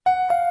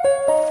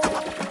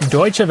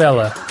Deutsche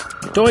Welle.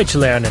 Deutsch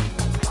lernen.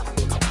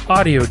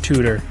 Audio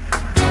tutor.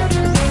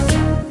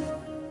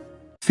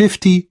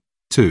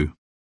 52.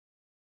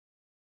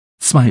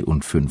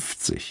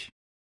 52.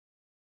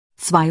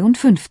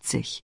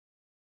 52.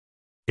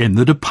 In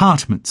the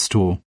department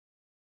store.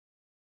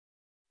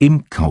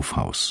 Im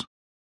Kaufhaus.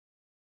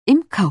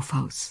 Im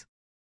Kaufhaus.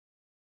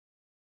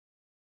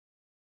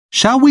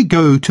 Shall we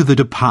go to the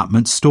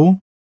department store?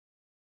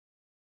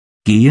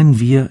 Gehen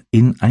wir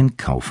in ein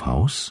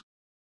Kaufhaus?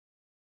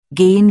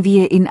 Gehen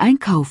wir in ein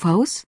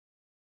Kaufhaus?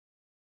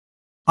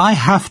 I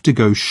have to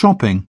go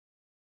shopping.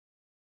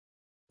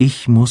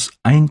 Ich muss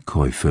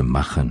Einkäufe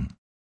machen.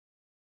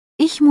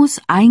 Ich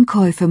muss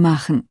Einkäufe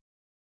machen.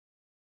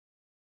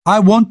 I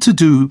want to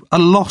do a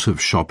lot of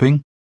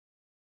shopping.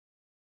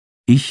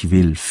 Ich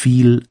will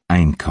viel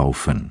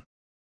einkaufen.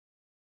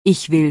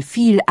 Ich will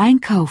viel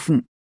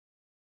einkaufen.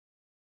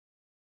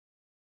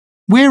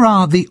 Where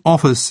are the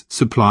office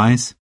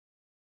supplies?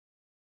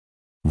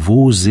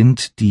 Wo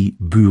sind die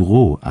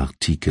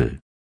Büroartikel?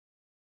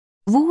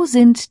 Wo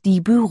sind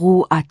die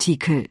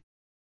Büroartikel?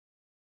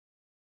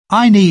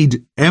 I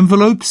need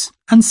envelopes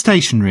and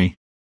stationery.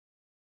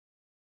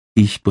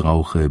 Ich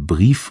brauche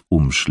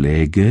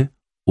Briefumschläge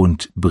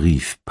und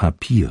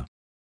Briefpapier.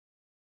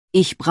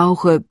 Ich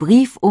brauche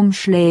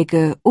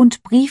Briefumschläge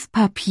und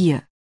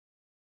Briefpapier.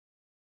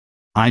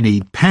 I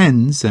need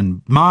pens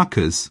and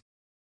markers.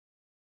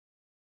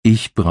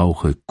 Ich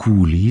brauche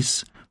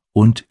Kulis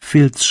und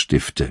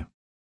Filzstifte.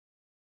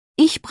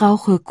 Ich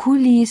brauche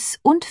Kulis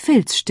und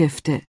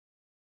Filzstifte.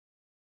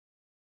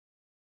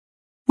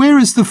 Where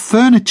is the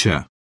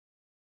furniture?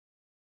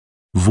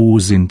 Wo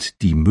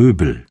sind die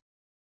Möbel?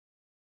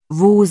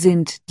 Wo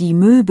sind die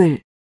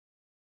Möbel?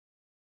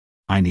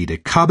 I need a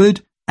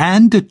cupboard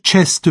and a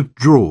chest of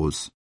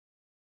drawers.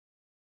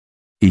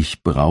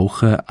 Ich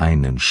brauche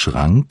einen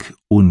Schrank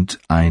und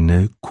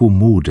eine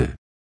Kommode.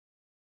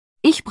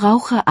 Ich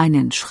brauche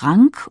einen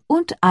Schrank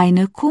und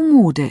eine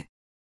Kommode.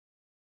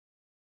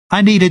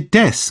 I need a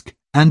desk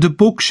and a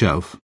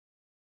bookshelf.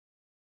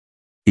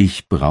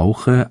 Ich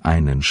brauche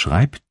einen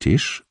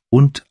Schreibtisch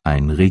und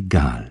ein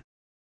Regal.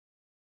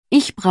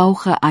 Ich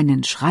brauche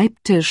einen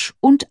Schreibtisch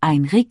und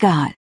ein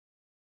Regal.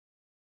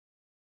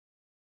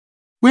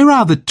 Where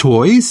are the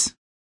toys?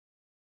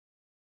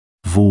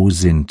 Wo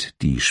sind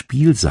die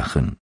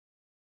Spielsachen?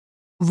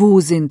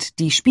 Wo sind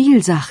die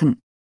Spielsachen?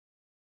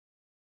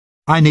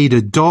 I need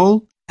a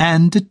doll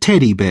and a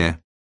teddy bear.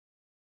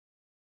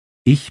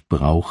 Ich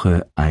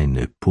brauche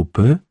eine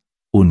Puppe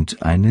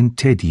und einen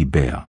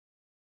Teddybär.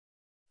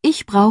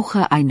 Ich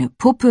brauche eine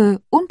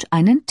Puppe und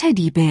einen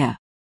Teddybär.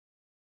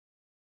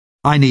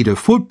 I need a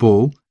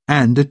football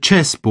and a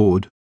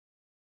chessboard.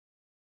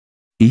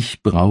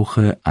 Ich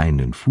brauche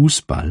einen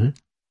Fußball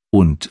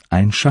und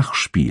ein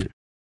Schachspiel.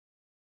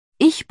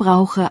 Ich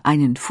brauche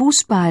einen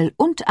Fußball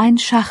und ein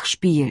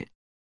Schachspiel.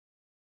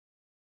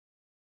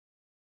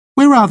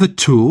 Where are the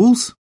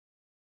tools?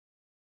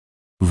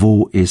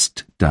 Wo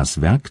ist das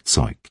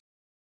Werkzeug?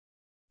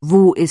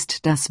 Wo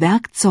ist das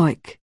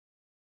Werkzeug?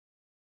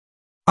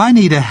 I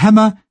need a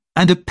hammer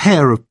and a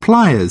pair of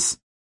pliers.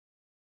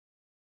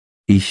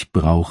 Ich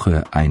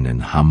brauche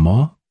einen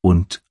Hammer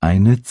und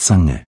eine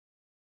Zange.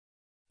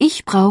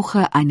 Ich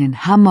brauche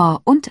einen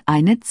Hammer und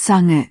eine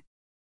Zange.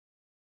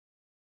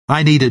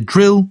 I need a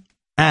drill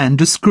and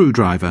a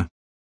screwdriver.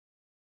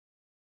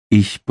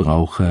 Ich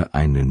brauche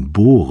einen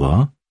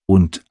Bohrer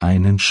und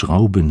einen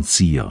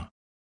Schraubenzieher.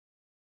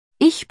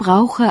 Ich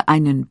brauche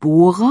einen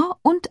Bohrer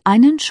und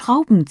einen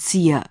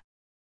Schraubenzieher.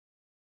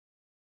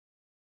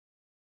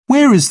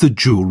 Where is the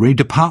jewelry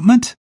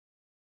department?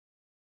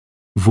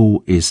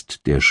 Wo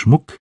ist der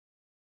Schmuck?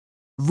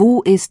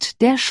 Wo ist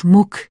der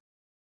Schmuck?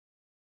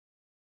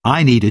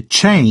 I need a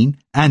chain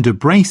and a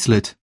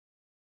bracelet.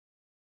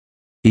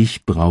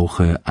 Ich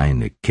brauche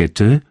eine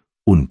Kette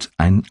und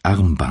ein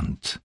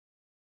Armband.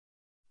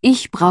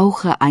 Ich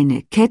brauche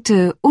eine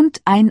Kette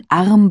und ein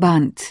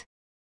Armband.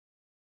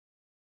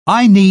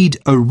 I need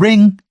a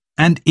ring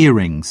and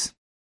earrings.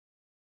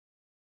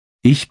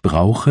 Ich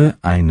brauche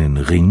einen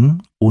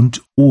Ring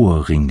und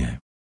Ohrringe.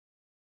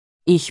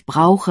 Ich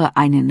brauche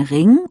einen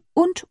Ring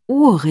und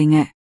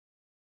Ohrringe.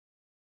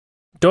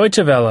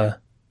 Deutsche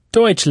Welle.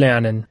 Deutsch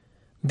lernen.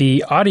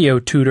 The audio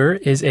tutor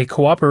is a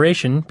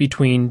cooperation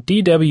between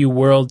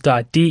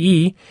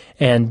dwworld.de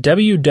and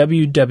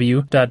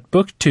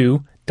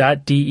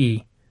www.book2.de.